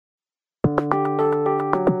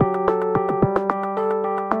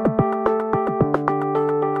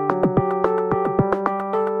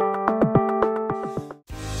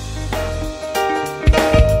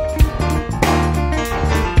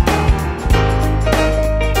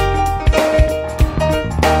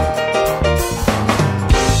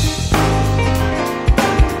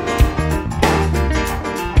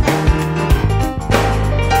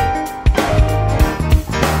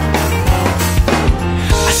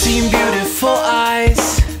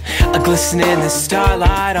Glistening in the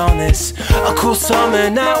starlight on this a cool summer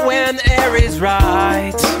night when the air is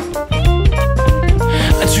right.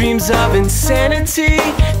 Dreams of insanity,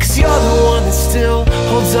 'cause you're the one that still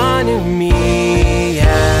holds on to me,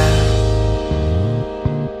 yeah.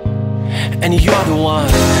 And you're the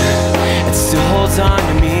one that still holds on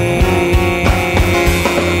to me.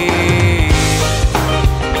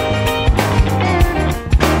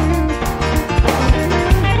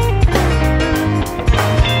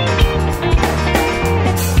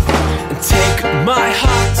 My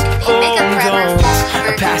heart, oh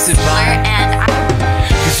don't pass it by,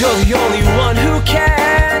 'cause you're the only one who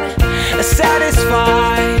can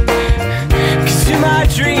satisfy. 'Cause you're my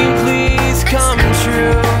dream, please come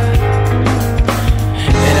true.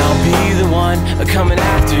 And I'll be the one coming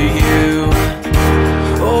after you.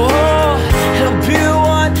 Oh, and I'll be the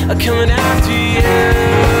one coming after you.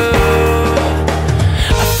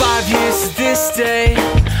 5 years to this day,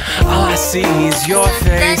 all I see is your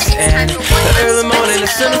face, and the early morning,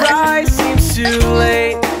 the sunrise seems too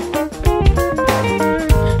late.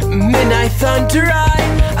 Midnight thunder,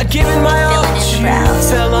 I've given my all to you.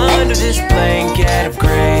 Fell under this blanket of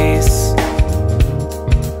grace.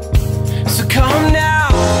 So come now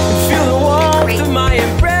and feel the warmth of my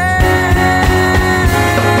embrace,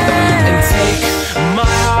 and take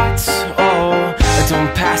my heart, oh,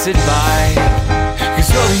 don't pass it by, 'cause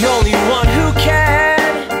you're the only one who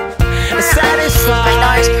can satisfy.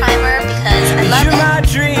 Primer because I love You're my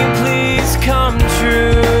dream, please come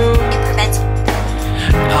true.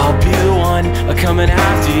 I'll be the one coming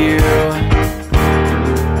after you.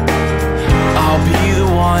 I'll be the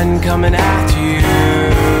one coming after you.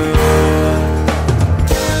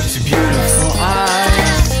 It's beautiful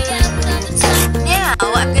eyes. Now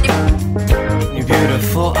I'm gonna. Your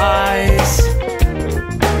beautiful eyes.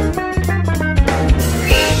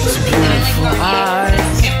 It's beautiful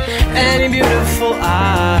eyes. Any beautiful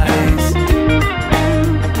eyes.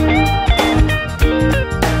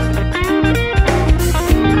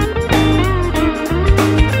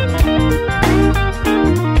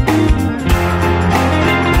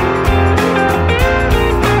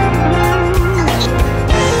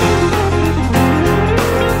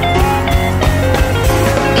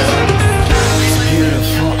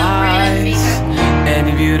 Beautiful eyes.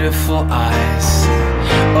 Any beautiful eyes.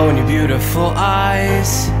 Oh, any beautiful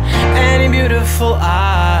eyes. Any beautiful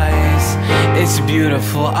eyes. It's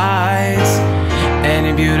beautiful eyes.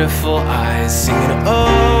 Any beautiful eyes. Singing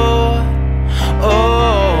oh,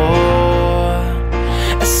 oh,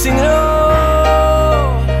 singing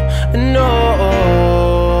oh, no.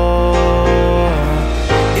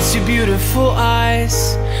 It's your beautiful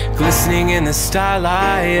eyes, glistening in the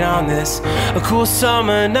starlight on this a cool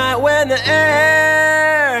summer night when the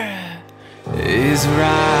air is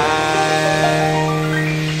right.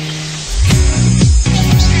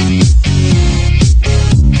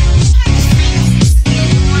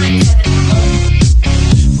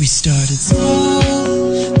 Started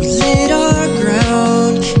small, we laid our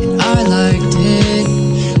ground, and I liked it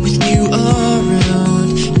with you around.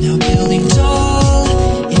 Now building tall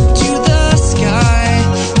into the sky,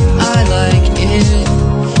 I like it,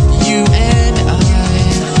 you and I.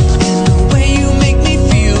 And the way you make me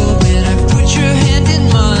feel when I put your hand in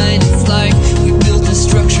mine, it's like we built a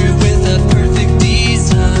structure with a perfect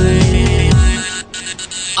design.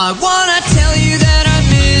 I want